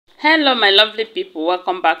Hello my lovely people,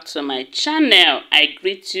 welcome back to my channel. I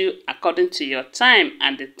greet you according to your time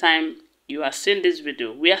and the time you are seeing this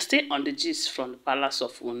video. We are still on the gist from the palace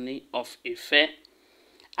of Ooni of Ife.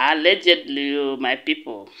 Allegedly, my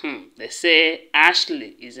people, they say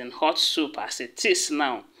Ashley is in hot soup as it is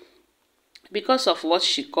now because of what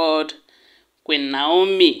she called Queen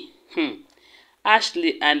Naomi.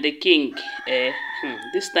 Ashley and the king,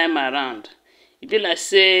 this time around, it be like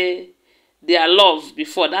say their love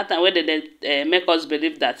before that time when they make us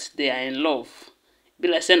believe that they are in love. Be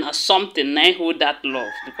like saying something now hold that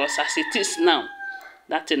love, because as it is now,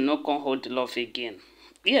 that thing no can hold the love again.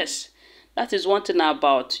 Yes, that is one thing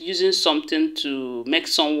about using something to make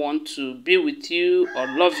someone to be with you or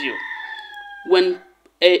love you. When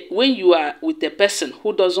you are with a person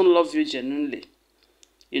who doesn't love you genuinely,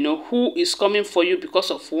 who is coming for you because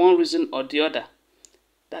of one reason or the other,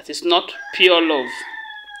 that is not pure love.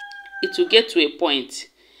 It will get to a point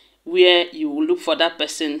where you will look for that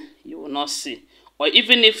person you will not see. Or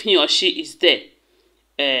even if he or she is there,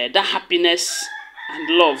 that happiness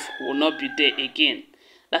and love will not be there again.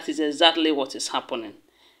 That is exactly what is happening.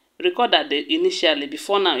 Recall that initially,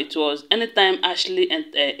 before now, it was anytime Ashley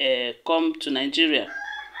come to Nigeria,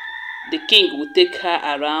 the king will take her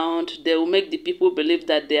around. They will make the people believe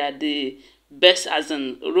that they are the best, as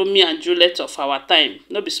in Romeo and Juliet of our time.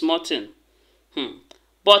 No be small thing.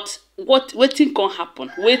 But waiting can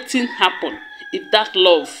happen. Waiting happen if that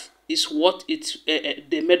love is what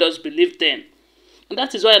they made us believe then. And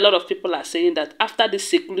that is why a lot of people are saying that after this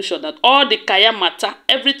seclusion, that all the kaya matter,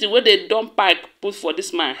 everything where they don't pack put for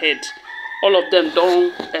this man's head, all of them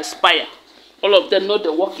don't expire. All of them know they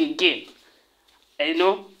work again.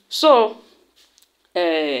 So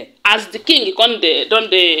as the king don't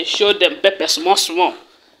they show them pepper small.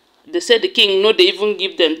 They say the king no they even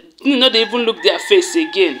give them, no they even look their face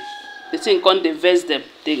again. The thing can't they vex them.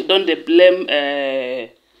 They don't they blame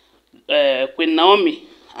Queen Naomi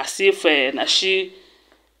as if she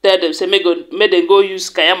tell them say may they go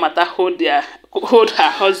use Kayamata hold her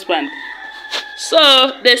husband.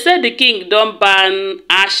 So they said the king don't ban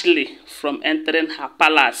Ashley from entering her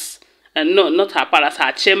palace. And no, not her palace,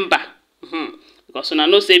 her chamber. Because when I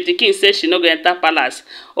know say if the king says she not going to enter palace,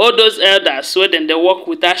 all those elders where then they work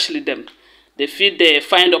with Ashley them, they feel they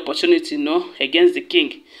find opportunity, against the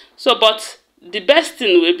king. So, but the best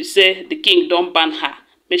thing will be say the king don't ban her,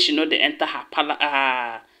 make she know they enter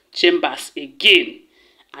her chambers again.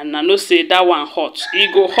 And I know say that one hot,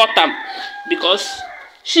 he go hot am, because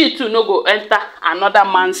she too no go enter another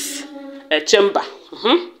man's chamber.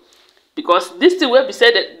 Because this thing will be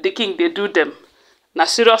said that the king they do them, na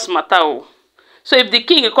serious matter. So if the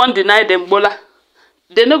king can't deny them bola,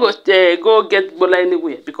 they no go get bola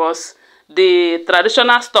anywhere, because the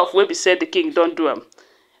traditional stuff will be said the king don't do them.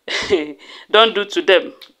 Don't do to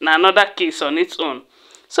them. Now another case on its own.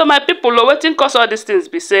 So my people are waiting cause all these things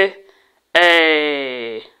be say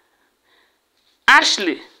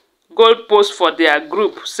Ashley go post for their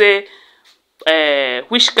group say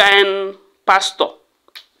which kind pastor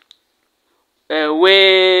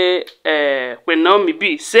where Queen Naomi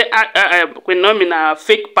be say Queen Naomi na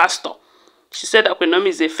fake pastor. She said that Queen Naomi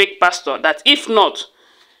is a fake pastor, that if not,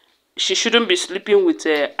 she shouldn't be sleeping with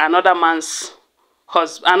another woman's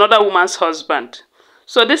husband.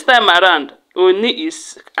 So this time around, Ooni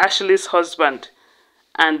is Ashley's husband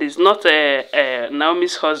and is not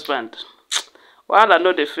Naomi's husband. Wahala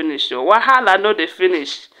no dey finish. Wahala no dey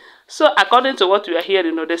finish. So according to what we are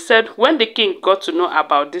hearing, they said when the king got to know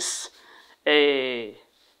about this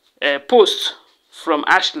post from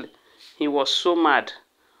Ashley, he was so mad.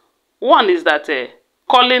 One is that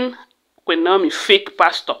calling Queen Naomi fake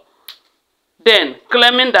pastor, then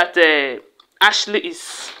claiming that Ashley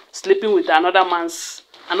is sleeping with another woman,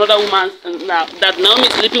 that Naomi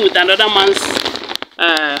is sleeping with another man's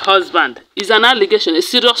husband, is an allegation, a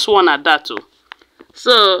serious one at that too.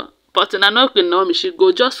 So, but I know Queen Naomi, she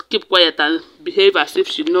go just keep quiet and behave as if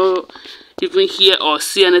she no even hear or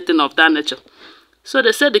see anything of that nature. So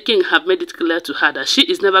they said the king have made it clear to her that she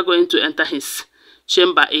is never going to enter his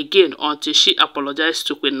chamber again until she apologized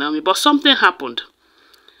to Queen Naomi. But something happened.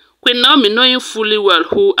 Queen Naomi, knowing fully well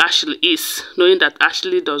who Ashley is, knowing that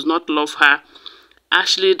Ashley does not love her,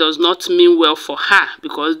 Ashley does not mean well for her,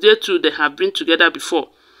 because they two, they have been together before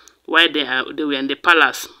while they were in the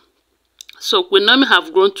palace. So Queen Naomi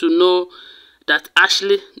have grown to know that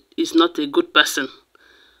Ashley is not a good person.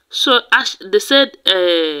 So they said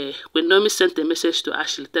Queen Naomi sent a message to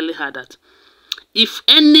Ashley telling her that if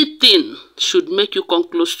anything should make you come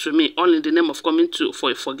close to me, all in the name of coming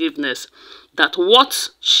for forgiveness, that what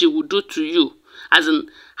she will do to you, as in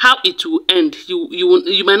how it will end,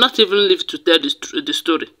 you might not even live to tell the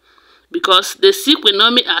story. because they see Queen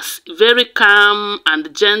Naomi as very calm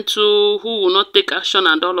and gentle, who will not take action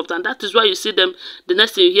and all of that. And that is why you see them, the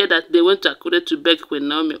next thing you hear that they went to Akure to beg Queen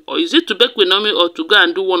Naomi. Or is it to beg Queen Naomi or to go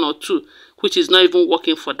and do one or two, which is not even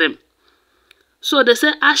working for them? So they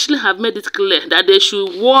say Ashley have made it clear that they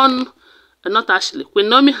should warn, not Ashley, Queen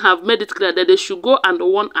Naomi have made it clear that they should go and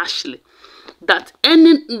warn Ashley that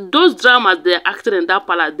those dramas they are acting in that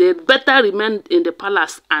palace, they better remain in the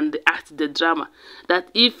palace and act the drama. That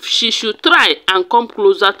if she should try and come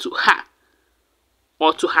closer to her,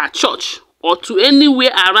 or to her church, or to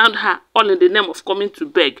anywhere around her, all in the name of coming to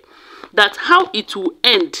beg, that how it will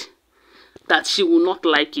end, that she will not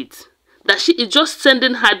like it. That she is just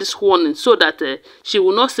sending her this warning so that she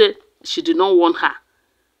will not say she did not warn her.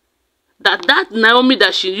 That Naomi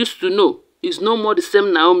that she used to know is no more the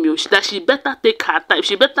same Naomi. That she better take her time.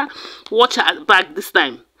 She better watch her back this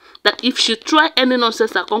time. That if she try any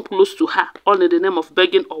nonsense that come close to her, all in the name of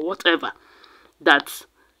begging or whatever, that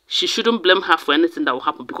she shouldn't blame her for anything that will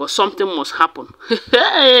happen, because something must happen.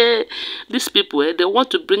 These people, they want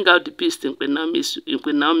to bring out the beast in Queen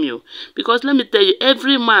Naomi. Because let me tell you,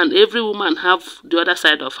 every man, every woman have the other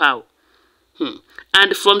side of her.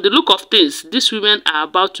 And from the look of things, these women are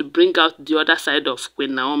about to bring out the other side of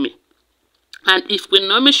Queen Naomi. And if Queen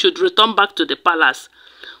Naomi should return back to the palace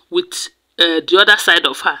with the other side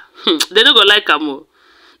of her, they don't go like her.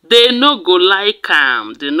 They no go like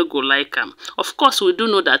am. They no go like am. Of course, we do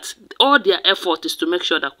know that all their effort is to make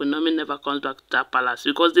sure that Queen Naomi never comes back to that palace,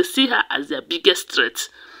 because they see her as their biggest threat.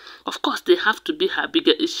 Of course, they have to be her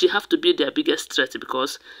biggest. She have to be their biggest threat,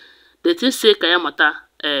 because they think say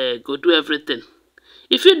Kayamata go do everything.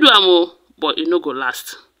 If you do amo, but it no go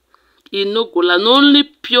last. It no go last. Only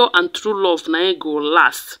pure and true love na go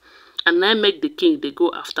last, and na make the king they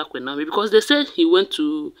go after Queen Naomi, because they said he went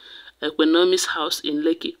to Queen Naomi's house in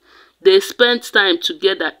Lekki. They spent time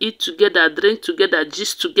together, eat together, drink together,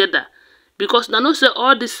 gist together. Because now know say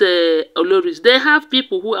all these Olories, they have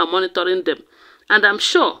people who are monitoring them. And I'm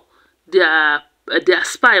sure their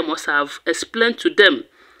spy must have explained to them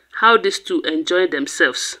how these two enjoy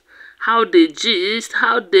themselves, how they gist,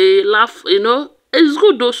 how they laugh, you know. It's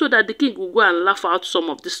good though, so that the king will go and laugh out some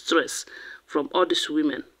of the stress from all these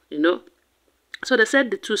women, you know. So they said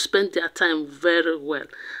the two spent their time very well.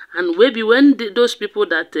 And maybe when those people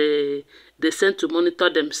that they sent to monitor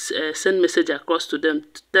them send message across to them,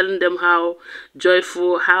 telling them how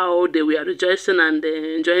joyful, how they were rejoicing and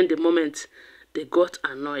enjoying the moment, they got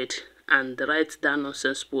annoyed and write down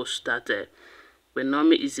nonsense post that Queen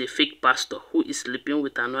Naomi is a fake pastor who is sleeping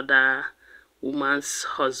with another woman's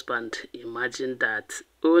husband. Imagine that.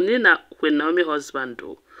 Only na Queen Naomi husband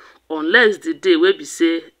though. Unless the day where we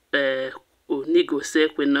say Ooni go say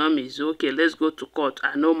Queen Naomi is okay, let's go to court,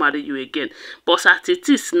 I no marry you again. But as it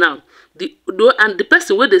is now, the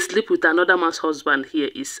person where they sleep with another man's husband here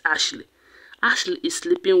is Ashley. Ashley is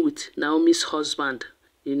sleeping with Naomi's husband,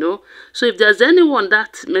 you know. So if there's anyone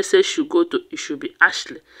that message should go to, it should be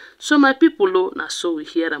Ashley. So my people, oh, now so we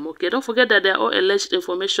hear them. Okay, don't forget that they are all alleged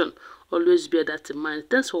information. Always bear that in mind.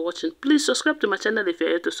 Thanks for watching. Please subscribe to my channel if you're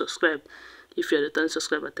here to subscribe. If you're a returning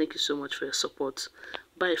subscriber, thank you so much for your support.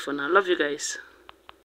 Bye for now. Love you guys.